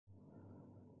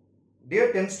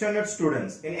Dear 10th standard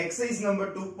students, in exercise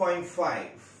number 2.5,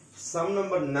 sum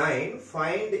number 9,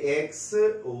 find x,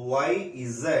 y,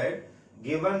 z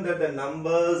given that the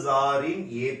numbers are in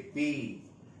AP.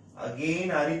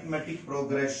 Again arithmetic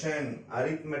progression,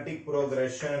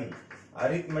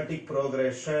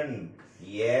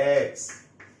 x,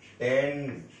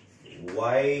 10,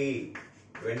 y,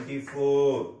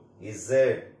 24,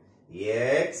 z,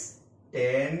 x,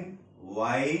 10,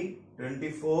 y,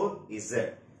 24, z.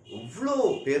 இவ்ளோ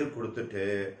பேர் கொடுத்துட்டு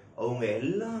அவங்க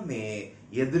எல்லாமே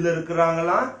எதுல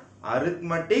இருக்குறாங்களா?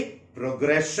 arithmetic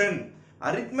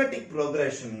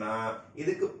progressionனா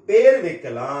இதுக்கு பேர்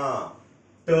வைக்கலாம்.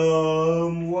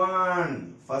 term 1,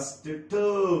 first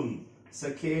term,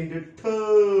 second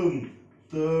term,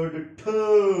 third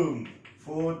term,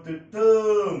 fourth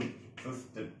term,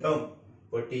 fifth term.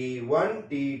 T1,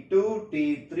 T2,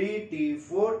 T3,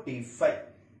 T4, T5.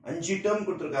 5 term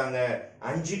கொடுத்திருக்காங்க.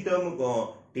 5 termக்கும்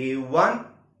T1,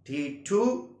 T2,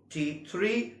 T3,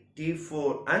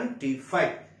 T4 and T5.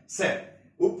 Sir,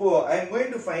 இப்போ I am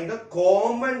going to find the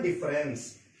common difference.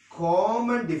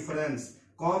 Common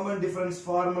difference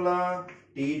formula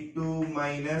T2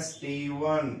 minus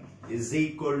T1 is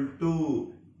equal to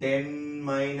 10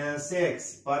 minus x.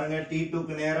 பாருங்க T2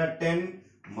 க்கு நேரா 10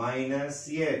 minus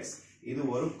x. இது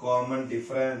ஒரு common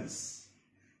difference.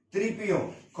 திருப்பியும்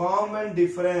common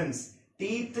difference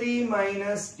T3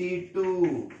 minus T2.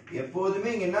 எப்போதுமே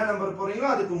இங்க என்ன நம்பர் போறீங்களோ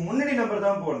அதுக்கு முன்னாடி நம்பர்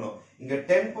தான் போடணும். இங்க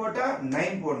 10 போட்டா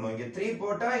 9 போடணும். இங்க 3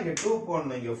 போட்டா இங்க 2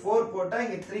 போடணும். இங்க 4 போட்டா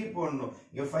இங்க 3 போடணும்.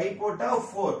 இங்க 5 போட்டா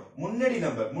 4. முன்னாடி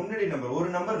நம்பர் ஒரு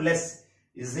number less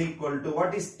is equal to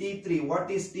what is T3?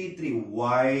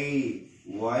 Y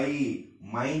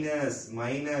minus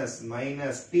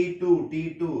T2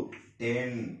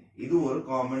 10. இது ஒரு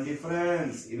common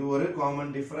difference.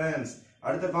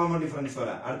 அடுத்த common difference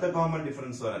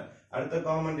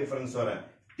வர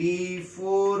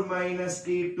T4 minus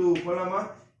T2 போலாமா?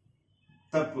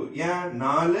 தப்பு. ஏன்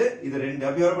 4 இது 2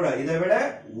 அப்படி வரக்கூடாது. இதை விட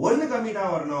 1 கம்மி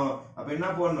தான் வரணும். அப்ப என்ன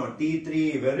போடணும்? T3.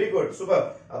 very good, super.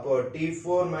 அப்போ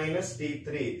T4 minus T3.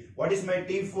 what is my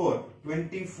T4?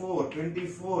 24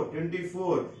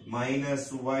 minus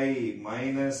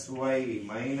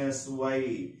y.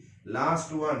 last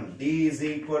one D is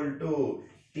equal to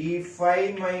T5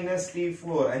 minus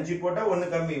T4. 5 போட்டா 1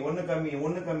 கம்மி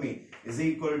is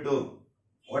equal to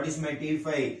what is my T5?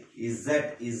 Z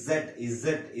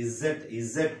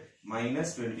minus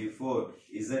 24.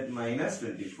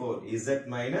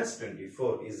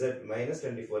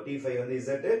 T5 வந்து Z,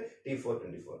 T4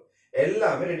 24.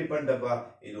 எல்லாமே ready பண்ணிட்டப்பா.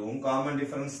 இதுவும் common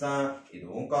difference தான்,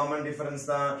 இதுவும் common difference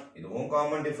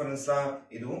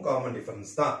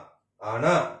தான்.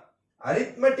 ஆனா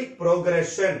arithmetic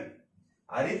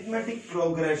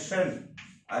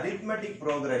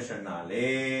progressionனாலே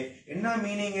என்ன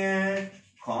meaning?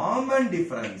 common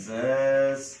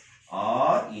differences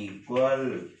are equal.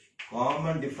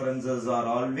 Common differences are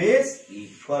always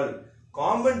equal.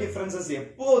 Common differences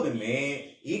எப்போதுமே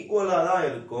ஈக்குவலா தான்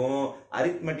இருக்கும்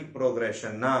arithmetic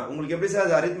progressionனா. உங்களுக்கு எப்படி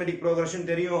சார் arithmetic progression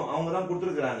தெரியும்? அவங்க தான்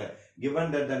கொடுத்திருக்காங்க. given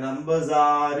that the numbers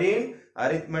are in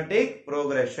arithmetic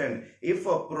progression. If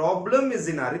a problem is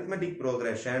in arithmetic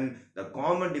progression, the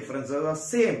common differences are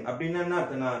same. அப்படின்னா என்ன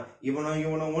அர்த்தம்னா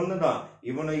இவனும் ஒண்ணுதான்,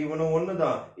 இவனும்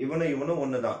ஒண்ணுதான்.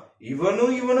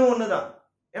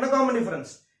 என்ன common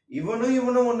difference?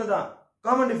 இவனும் ஒண்ணுதான்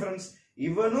common difference.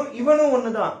 இவனும்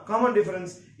ஒண்ணுதான் common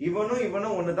difference.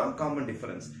 இவனும் ஒண்ணுதான் common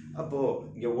difference. அப்போ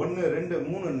இங்க 1 2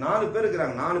 3 4 பேர்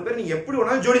இருக்காங்க. 4 பேர் நீங்க எப்படி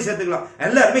வேணாலும் ஜோடி சேர்த்துக்கலாம்.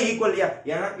 எல்லாரும் ஈக்குவல் இல்லையா?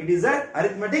 ஏன்னா it is an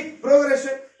arithmetic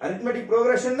progression. arithmetic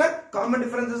progressionனா common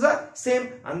differences are same.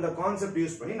 அந்த கான்செப்ட்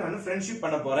யூஸ் பண்ணி நான் ஃப்ரெண்ட்ஷிப்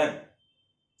பண்ண போறேன்.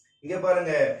 இங்க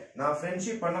பாருங்க, நான்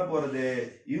ஃப்ரெண்ட்ஷிப் பண்ண போறது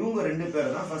இவங்க 2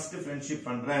 பேர் தான் ஃபர்ஸ்ட் ஃப்ரெண்ட்ஷிப்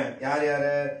பண்றேன். யாரு?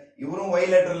 இவரும் y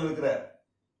லெட்டர்ல இருக்கிறார்.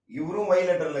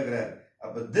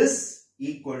 அப்ப this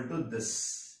equal to this.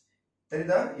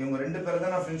 தெரியுதா? இவங்க 2 பேர்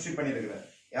தான் நான் ஃப்ரெண்ட்ஷிப் பண்ணிருக்கேன்.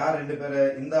 யார் 2 பேர்?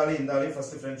 இந்த ஆளு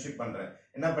ஃபர்ஸ்ட் ஃப்ரெண்ட்ஷிப் பண்றேன்.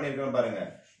 என்ன பண்ணிருக்கேன் பாருங்க,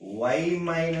 y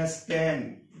minus 10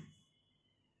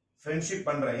 ஃப்ரெண்ட்ஷிப்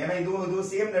பண்றேன். ஏன்னா இதுவும்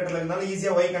சேம் லெட்டர்ல இருந்தாலும்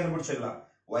ஈஸியா y கண்டுபிடிச்சிடலாம்.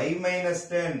 y minus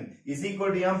 10 is equal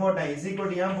to ஏன் போட்டேன்?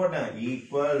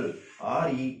 equal.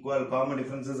 common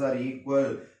differences are equal.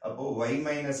 அப்போ y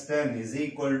minus 10 is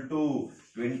equal to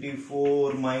 24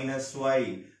 minus y.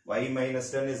 y minus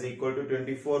 10 is equal to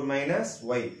 24 minus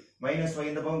y. minus y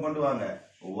இந்த பக்கம் கொண்டு வாங்க.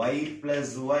 y plus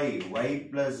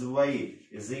y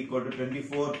is equal to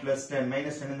 24 plus 10.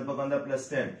 minus 10 இந்த பக்கம் வந்தா plus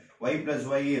 10. y plus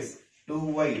y is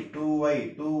 2y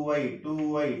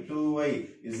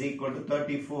is equal to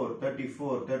 34.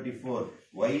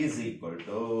 y is equal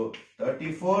to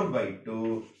 34 by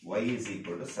 2. y is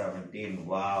equal to 17.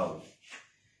 Wow.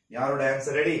 யாரோட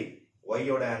answer ready? y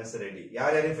ஓட answer ready.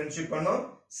 யார் யாரையும் friendship பண்ணோம்?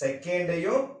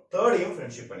 செகண்டையும் தேர்டையும்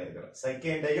friendship பண்ணிருக்கிறேன்.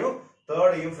 செகண்டையும்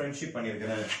தேர்டையும் friendship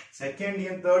பண்ணிருக்கிறேன்.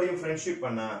 செகண்டையும் தேர்டையும் friendship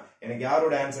பண்ணா எனக்கு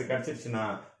யாரோட ஆன்சர் கிடைச்சிருச்சுன்னா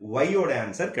y ஓட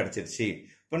ஆன்சர் கிடைச்சிருச்சு.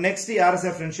 இப்போ நெக்ஸ்ட் யாரை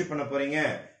சார் ஃப்ரெண்ட்ஷிப் பண்ண போறீங்க?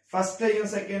 ஃபர்ஸ்டையும்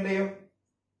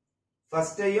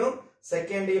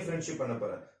செகண்டையும் ஃப்ரெண்ட்ஷிப் பண்ண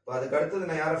போறேன். இப்போ அதுக்கு அடுத்தது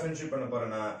நான் யாரை ஃப்ரெண்ட்ஷிப் பண்ண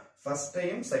போறேன்னா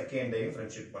ஃபர்ஸ்டையும் செகண்டையும்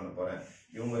ஃப்ரெண்ட்ஷிப் பண்ண போறேன்.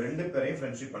 இவங்க ரெண்டு பேரையும்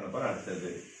ஃப்ரெண்ட்ஷிப் பண்ண போறேன்.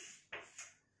 அடுத்தது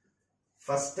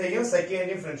ஃபர்ஸ்டையும்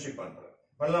செகண்டையும் ஃப்ரெண்ட்ஷிப் பண்றேன்.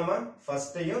 பண்ணலாமா?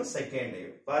 ஃபர்ஸ்டையும்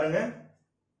செகண்டையும் பாருங்க.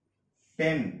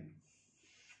 10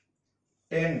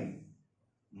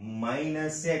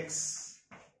 minus x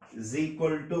is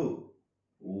equal to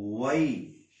y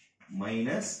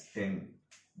minus 10.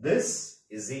 This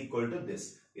is equal to this.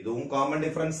 இதுவும் காமன்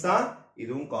டிஃபரன்ஸ் தான்,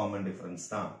 இதுவும் காமன் டிஃபரன்ஸ்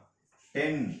தான்.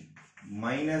 10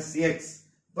 minus x.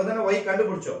 இப்பதானே y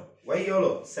கண்டுபிடிச்சோம். y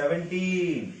எவ்வளோ?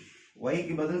 17. y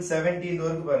க்கு பதில் 17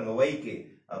 தோருக்கு பாருங்க y க்கு.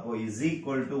 அப்போ is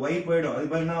equal to y போய்டும். அது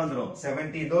பதில் என்ன வந்துரும்?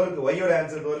 17 தோருக்கு y ஓட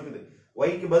ஆன்சர் தோருக்குது. y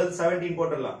க்கு பதில் 17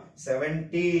 போட்டுடலாம்.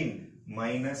 17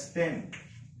 minus 10.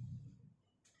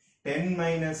 10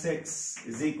 minus x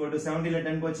is equal to 17 ல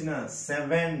 10 போச்சுன்னா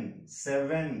 7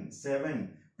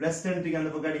 plus 10 தூக்கி அந்த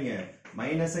பக்கம் அடிங்க.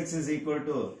 minus x is equal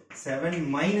to 7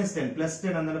 minus 10 plus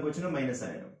 10 அந்த போச்சுன்னா மைனஸ்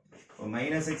ஆயிடும்.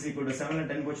 minus x equal to 7 ல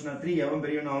 10 போச்சுன்னா 3 எவன்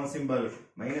பெரியவன் அவன் சிம்பல்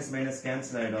மைனஸ் மைனஸ்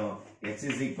கேன்சல் ஆயிடும். x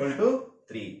is equal to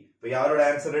 3. இப்போ யாரோட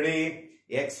ஆன்சர் ரெடி?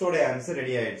 x ஓட ஆன்சர்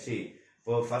ரெடி ஆயிடுச்சு.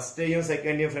 இப்போ ஃபர்ஸ்டையும்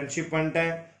செகண்டையும் ஃப்ரெண்ட்ஷிப்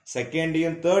பண்ணிட்டேன்,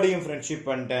 செகண்டையும் தேர்டையும் ஃப்ரெண்ட்ஷிப்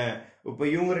பண்ணிட்டேன். இப்போ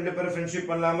இவங்க ரெண்டு பேரும்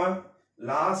ஃப்ரெண்ட்ஷிப் பண்ணலாமா?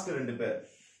 லாஸ்ட் ரெண்டு பேர்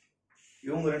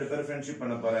இவங்க ரெண்டு பேரும் ஃப்ரெண்ட்ஷிப்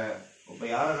பண்ண போறேன். இப்போ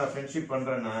யாரை நான் ஃப்ரெண்ட்ஷிப்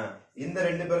பண்றேன்னா இந்த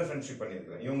ரெண்டு பேரும் ஃப்ரெண்ட்ஷிப்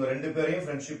பண்ணிருக்கேன். இவங்க ரெண்டு பேரையும்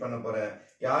ஃப்ரெண்ட்ஷிப் பண்ண போறேன்.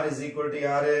 யார் இஸ் ஈக்குவல் டு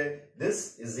யாரு? This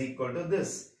is equal to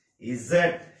this. z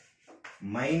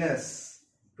minus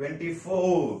 24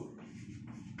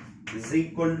 is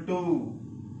equal to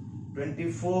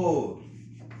 24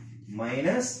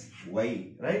 minus y,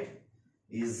 right?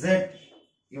 z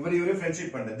இவரையும்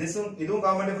ஃப்ரெண்ட்ஷிப் பண்றேன். இதுவும்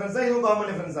காமன் டிஃபரன்ஸ் தான், இதுவும் காமன்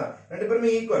டிஃபரன்ஸ் தான். ரெண்டு பேருமே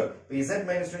ஈக்குவல். இப்போ z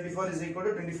minus 24 is equal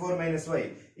to 24 minus y.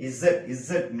 z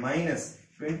minus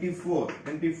 24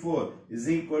 is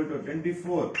equal to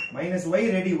 24 minus y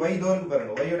ready. y தோருக்கு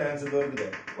பாருங்க. y ஓட ஆன்சர் தோருக்குது.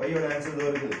 y ஓட ஆன்சர்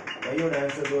 17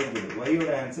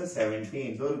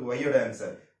 தோருக்கு. y ஓட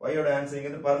ஆன்சர் இங்க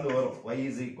இருந்து பறந்து வரும். y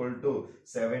is equal to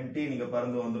 17 இங்க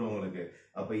பறந்து வந்துரும் உங்களுக்கு.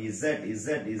 அப்ப z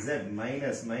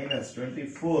minus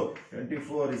 24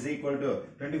 is equal to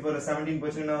 24 ல 17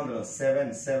 போச்சுன்னா வந்துரும் 7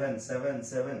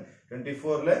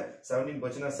 24 ல 17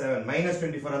 போச்சுன்னா 7 minus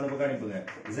 24 அந்த பக்கம் அனுப்புங்க.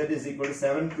 z is equal to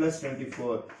 7 plus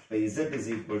 24. z is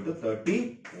equal to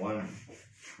 31.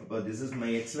 அப்ப this is my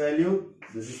x value,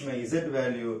 this is my z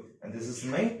value, and this is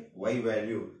my y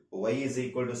value. y is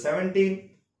equal to 17,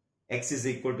 x is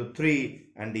equal to 3,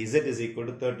 and z is equal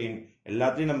to 13.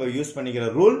 எல்லாத்தையும் நம்ம use பண்ணிக்கிற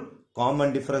rule common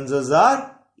differences are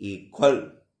equal.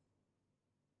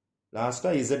 Last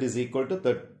z is equal to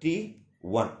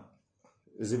 31.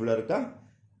 Visible இருக்கா?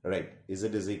 Right. z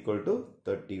is equal to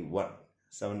 31.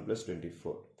 7 plus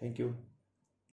 24. Thank you.